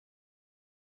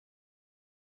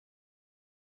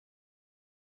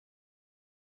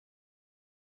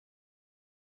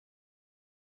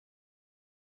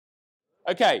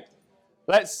Okay,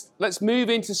 let's move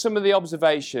into some of the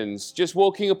observations. Just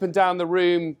walking up and down the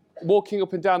room.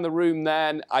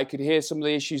 Then I could hear some of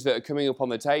the issues that are coming up on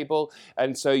the table,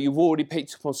 and so you've already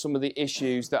picked up on some of the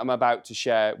issues that I'm about to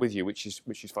share with you, which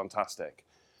is fantastic.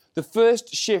 The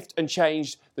first shift and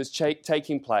change that's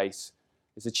taking place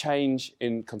is a change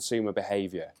in consumer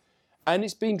behaviour, and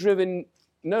it's been driven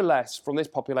no less from this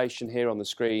population here on the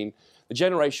screen, the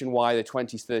Generation Y, the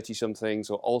 20s, 30-somethings,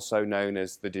 are also known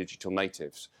as the digital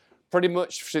natives. Pretty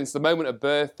much since the moment of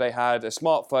birth, they had a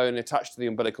smartphone attached to the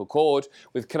umbilical cord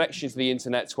with connection to the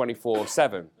internet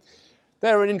 24/7.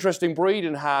 They're an interesting breed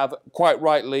and have, quite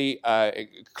rightly,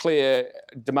 clear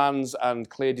demands and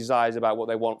clear desires about what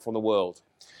they want from the world.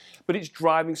 But it's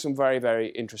driving some very, very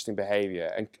interesting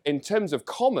behaviour. And in terms of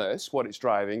commerce, what it's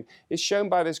driving is shown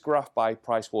by this graph by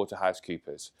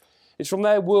PricewaterhouseCoopers. It's from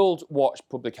their World Watch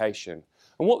publication.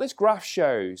 And what this graph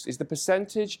shows is the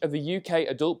percentage of the UK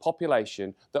adult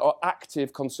population that are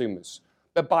active consumers.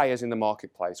 They're buyers in the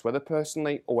marketplace, whether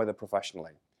personally or whether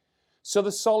professionally. So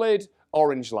the solid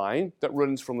orange line that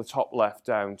runs from the top left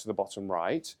down to the bottom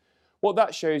right, what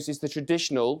that shows is the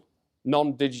traditional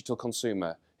non-digital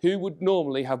consumer who would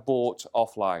normally have bought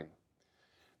offline.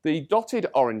 The dotted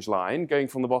orange line, going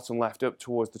from the bottom left up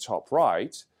towards the top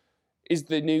right, is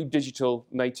the new digital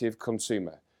native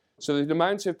consumer. So the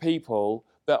amount of people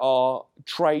that are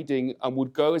trading and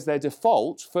would go as their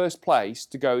default first place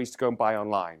to go and buy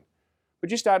online. But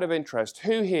just out of interest,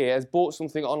 who here has bought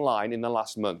something online in the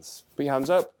last month? Put your hands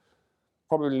up.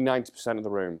 Probably 90% of the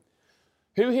room.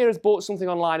 Who here has bought something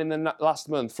online in the last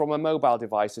month from a mobile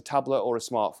device, a tablet or a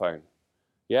smartphone?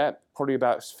 Yeah, probably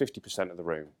about 50% of the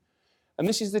room. And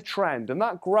this is the trend. And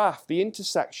that graph, the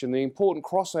intersection, the important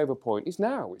crossover point is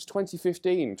now. It's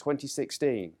 2015,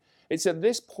 2016. It's at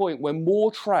this point when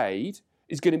more trade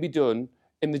is going to be done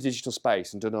in the digital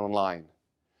space and done online.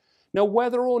 Now,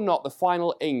 whether or not the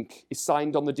final ink is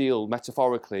signed on the deal,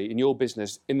 metaphorically, in your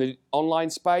business, in the online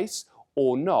space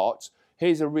or not,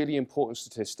 here's a really important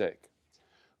statistic.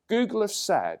 Google have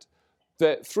said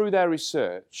that through their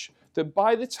research, that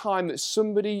by the time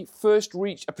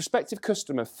that a prospective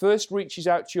customer first reaches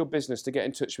out to your business to get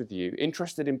in touch with you,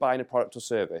 interested in buying a product or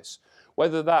service,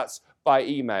 whether that's by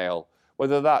email,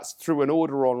 whether that's through an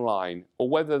order online, or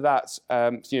whether that's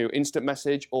instant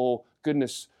message, or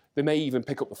goodness, they may even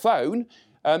pick up the phone,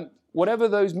 whatever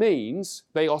those means,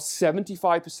 they are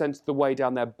 75% of the way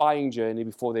down their buying journey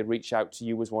before they reach out to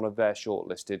you as one of their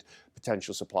shortlisted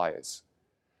potential suppliers.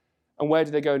 And where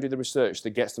do they go and do the research that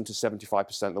gets them to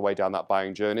 75% of the way down that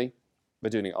buying journey?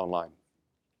 They're doing it online.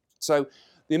 So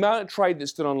the amount of trade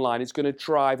that's done online is going to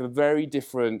drive a very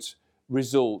different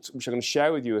result, which I'm going to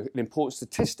share with you, an important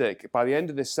statistic by the end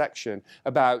of this section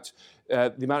about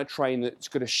the amount of trade that's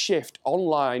going to shift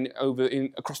online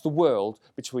across the world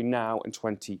between now and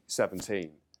 2017.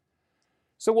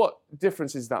 So what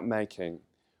difference is that making?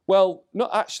 Well,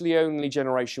 not actually only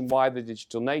Generation Y, the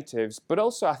digital natives, but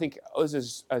also I think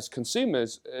us as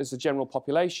consumers, as a general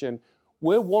population,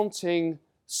 we're wanting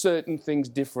certain things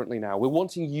differently now. We're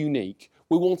wanting unique.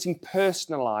 We're wanting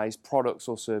personalised products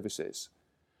or services.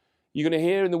 You're going to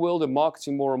hear in the world of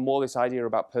marketing more and more this idea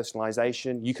about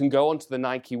personalisation. You can go onto the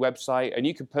Nike website and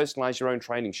you can personalise your own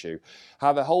training shoe.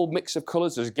 Have a whole mix of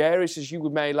colours, as garish as you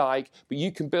may like, but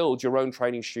you can build your own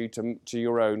training shoe to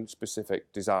your own specific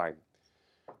design.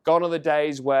 Gone are the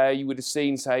days where you would have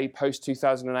seen, say,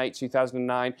 post-2008,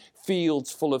 2009,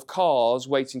 fields full of cars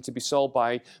waiting to be sold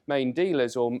by main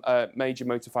dealers or major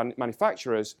motor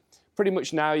manufacturers. Pretty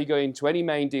much now you go into any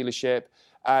main dealership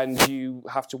and you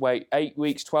have to wait 8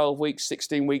 weeks, 12 weeks,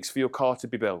 16 weeks for your car to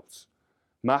be built.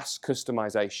 Mass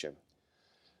customization.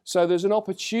 So there's an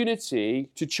opportunity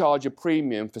to charge a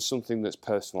premium for something that's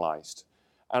personalized.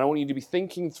 And I want you to be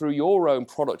thinking through your own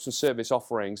products and service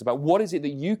offerings about what is it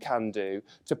that you can do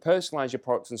to personalize your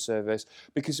products and service,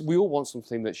 because we all want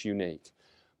something that's unique.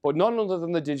 But none other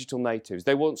than the digital natives.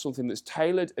 They want something that's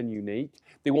tailored and unique.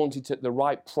 They want it at the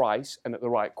right price and at the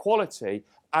right quality,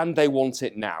 and they want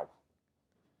it now.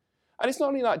 And it's not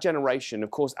only that generation.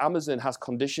 Of course, Amazon has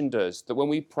conditioned us that when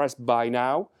we press buy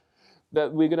now,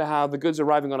 that we're going to have the goods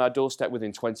arriving on our doorstep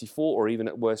within 24 or even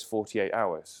at worst 48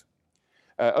 hours.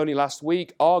 Only last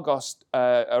week, Argos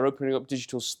are opening up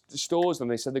digital stores,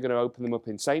 and they said they're going to open them up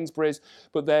in Sainsbury's,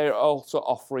 but they're also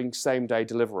offering same-day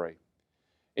delivery.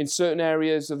 In certain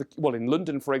areas in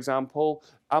London, for example,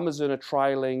 Amazon are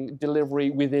trialling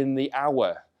delivery within the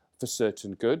hour for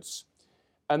certain goods.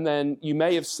 And then you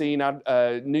may have seen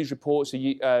news reports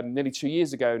nearly 2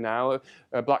 years ago now,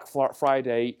 Black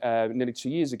Friday nearly 2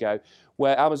 years ago,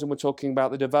 where Amazon were talking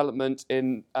about the development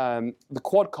in the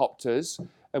quadcopters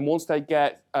and once they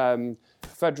get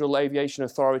Federal Aviation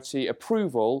Authority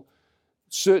approval,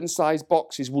 certain size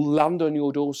boxes will land on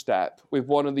your doorstep with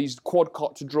one of these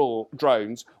quadcopter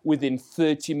drones within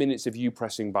 30 minutes of you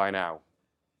pressing buy now.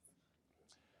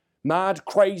 Mad,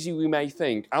 crazy we may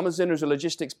think. Amazon is a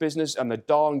logistics business and they're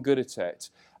darn good at it.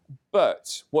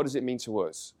 But what does it mean to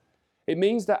us? It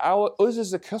means that us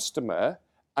as a customer,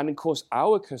 and of course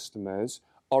our customers,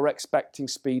 are expecting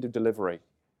speed of delivery.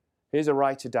 Here's a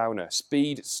writer-downer.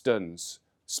 Speed stuns.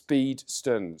 Speed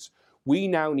stuns. We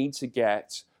now need to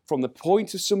get, from the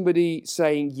point of somebody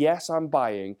saying, yes, I'm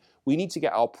buying, we need to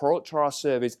get our product or our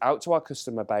service out to our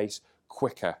customer base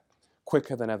quicker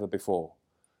than ever before.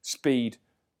 Speed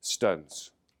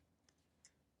stuns.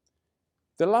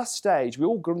 The last stage, we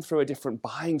all run through a different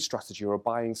buying strategy or a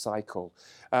buying cycle.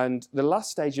 And the last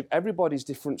stage of everybody's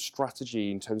different strategy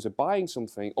in terms of buying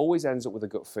something always ends up with a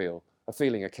gut feel, a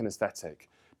feeling, a kinesthetic.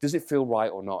 Does it feel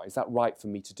right or not? Is that right for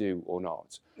me to do or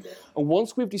not? And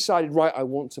once we've decided, right, I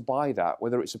want to buy that,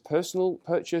 whether it's a personal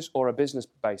purchase or a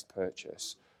business-based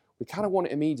purchase, we kind of want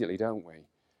it immediately, don't we?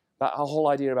 That whole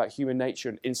idea about human nature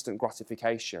and instant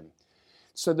gratification.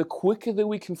 So the quicker that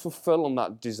we can fulfill on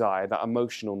that desire, that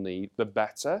emotional need, the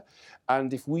better.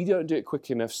 And if we don't do it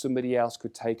quick enough, somebody else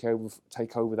could take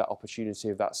over that opportunity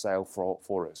of that sale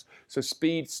for us. So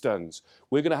speed stuns.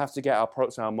 We're going to have to get our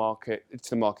products to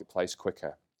the marketplace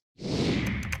quicker.